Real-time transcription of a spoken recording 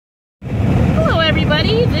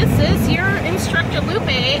everybody, this is your instructor Lupe,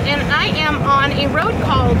 and I am on a road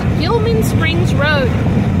called Gilman Springs Road,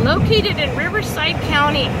 located in Riverside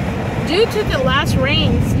County. Due to the last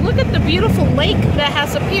rains, look at the beautiful lake that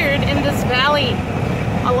has appeared in this valley.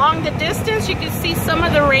 Along the distance, you can see some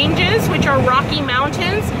of the ranges, which are rocky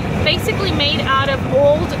mountains, basically made out of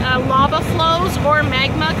old lava flows or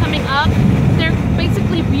magma coming up. They're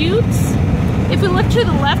basically buttes. If we look to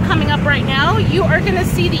the left coming up right now, you are going to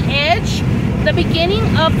see the edge, the beginning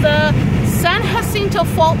of the San Jacinto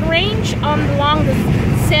Fault Range along the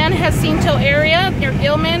San Jacinto area near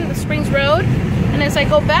Gilman Springs Road. And as I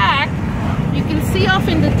go back, you can see off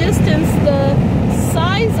in the distance the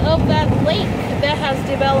size of that lake that has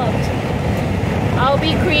developed. I'll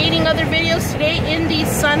be creating other videos today in the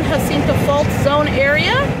San Jacinto Fault Zone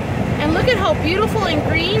area. And look at how beautiful and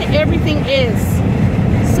green everything is.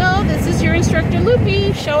 So this is your instructor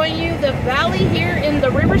Lupe showing you the valley here in the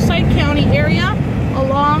Riverside County area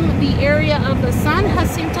along the area of the San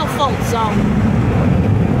Jacinto Fault Zone.